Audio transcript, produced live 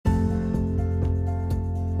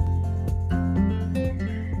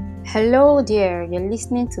Hello there, you're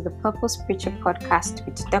listening to the Purpose Preacher podcast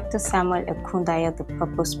with Dr. Samuel Ekundayo, the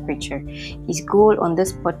Purpose Preacher. His goal on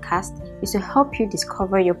this podcast is to help you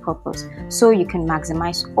discover your purpose so you can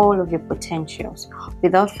maximize all of your potentials.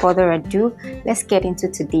 Without further ado, let's get into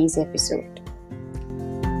today's episode.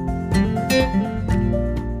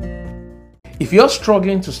 If you're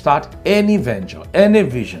struggling to start any venture, any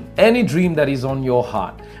vision, any dream that is on your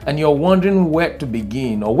heart, and you're wondering where to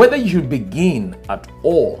begin or whether you should begin at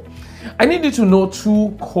all, I need you to know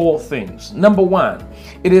two core things. Number one,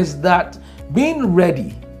 it is that being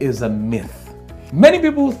ready is a myth. Many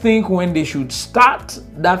people think when they should start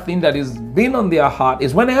that thing that is been on their heart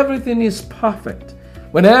is when everything is perfect,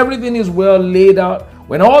 when everything is well laid out,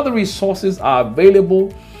 when all the resources are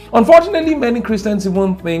available. Unfortunately, many Christians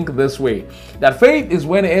even think this way, that faith is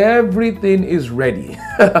when everything is ready,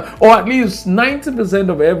 or at least 90%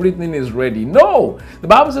 of everything is ready. No, the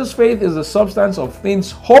Bible says faith is the substance of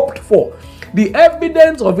things hoped for. The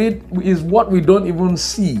evidence of it is what we don't even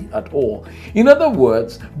see at all. In other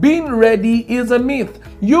words, being ready is a myth.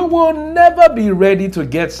 You will never be ready to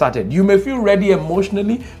get started. You may feel ready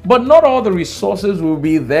emotionally, but not all the resources will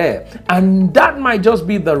be there. And that might just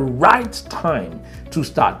be the right time to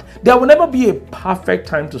start. There will never be a perfect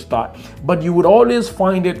time to start, but you would always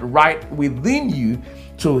find it right within you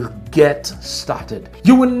to get started.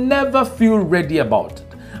 You will never feel ready about it.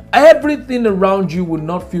 Everything around you will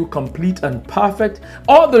not feel complete and perfect.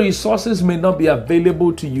 All the resources may not be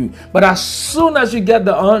available to you, but as soon as you get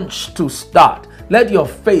the urge to start, let your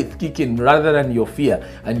faith kick in rather than your fear,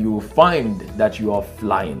 and you will find that you are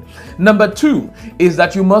flying. Number two is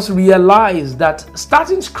that you must realize that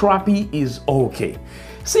starting scrappy is okay.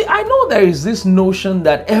 See, I know there is this notion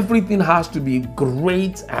that everything has to be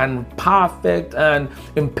great and perfect and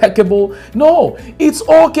impeccable. No, it's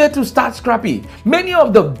okay to start scrappy. Many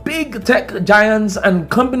of the big tech giants and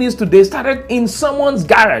companies today started in someone's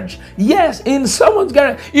garage. Yes, in someone's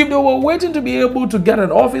garage. If they were waiting to be able to get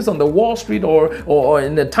an office on the Wall Street or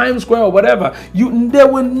in the Times Square or whatever, they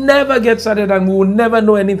will never get started, and we will never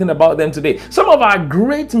know anything about them today. Some of our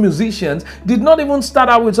great musicians did not even start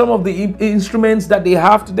out with some of the instruments that they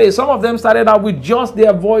have today. Some of them started out with just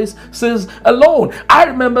their voices alone. I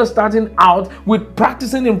remember starting out with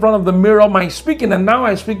practicing in front of the mirror my speaking, and now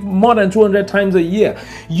I speak more than 200 times a year.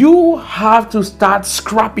 You have to start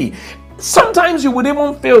scrappy. Sometimes you would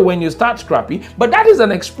even fail when you start scrappy, but that is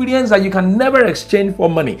an experience that you can never exchange for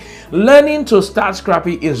money. Learning to start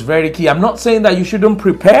scrappy is very key. I'm not saying that you shouldn't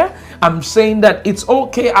prepare. I'm saying that it's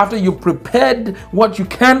okay after you've prepared what you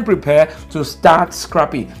can prepare to start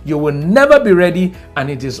scrappy. You will never be ready, and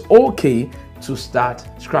it is okay to start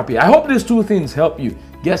scrappy. I hope these two things help you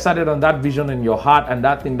get started on that vision in your heart and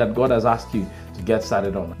that thing that God has asked you to get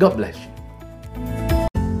started on. God bless you.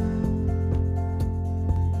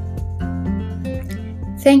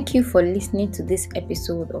 Thank you for listening to this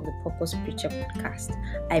episode of the Purpose Preacher podcast.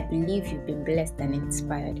 I believe you've been blessed and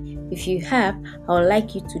inspired. If you have, I would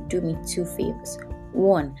like you to do me two favors.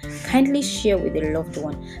 One, kindly share with a loved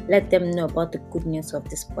one. Let them know about the good news of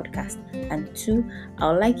this podcast. And two, I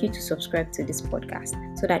would like you to subscribe to this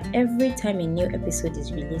podcast so that every time a new episode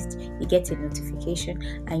is released, you get a notification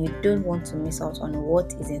and you don't want to miss out on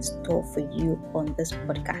what is in store for you on this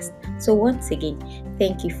podcast. So once again,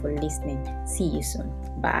 thank you for listening. See you soon.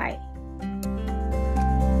 Bye.